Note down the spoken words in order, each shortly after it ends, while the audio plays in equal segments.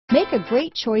Make a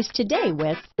great choice today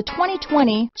with the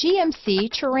 2020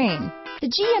 GMC Terrain. The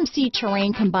GMC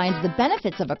Terrain combines the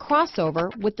benefits of a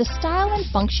crossover with the style and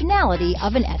functionality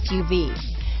of an SUV.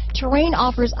 Terrain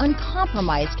offers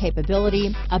uncompromised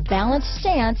capability, a balanced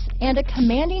stance, and a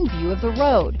commanding view of the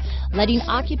road, letting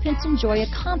occupants enjoy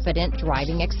a confident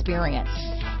driving experience.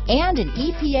 And an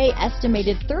EPA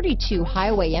estimated 32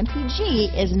 highway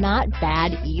MPG is not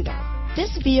bad either.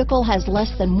 This vehicle has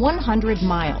less than 100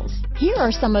 miles. Here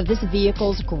are some of this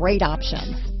vehicle's great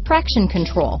options: traction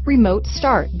control, remote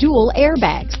start, dual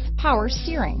airbags, power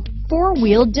steering,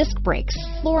 four-wheel disc brakes,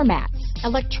 floor mats,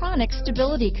 electronic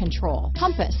stability control,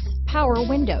 compass, power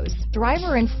windows,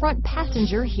 driver and front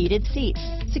passenger heated seats,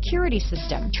 security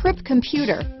system, trip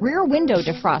computer, rear window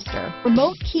defroster,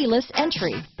 remote keyless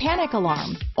entry, panic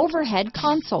alarm, overhead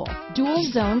console, dual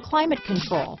zone climate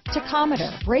control,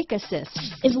 tachometer, brake assist.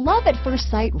 Is love at first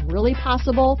sight really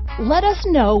possible? Let us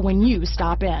know when you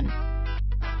stop in.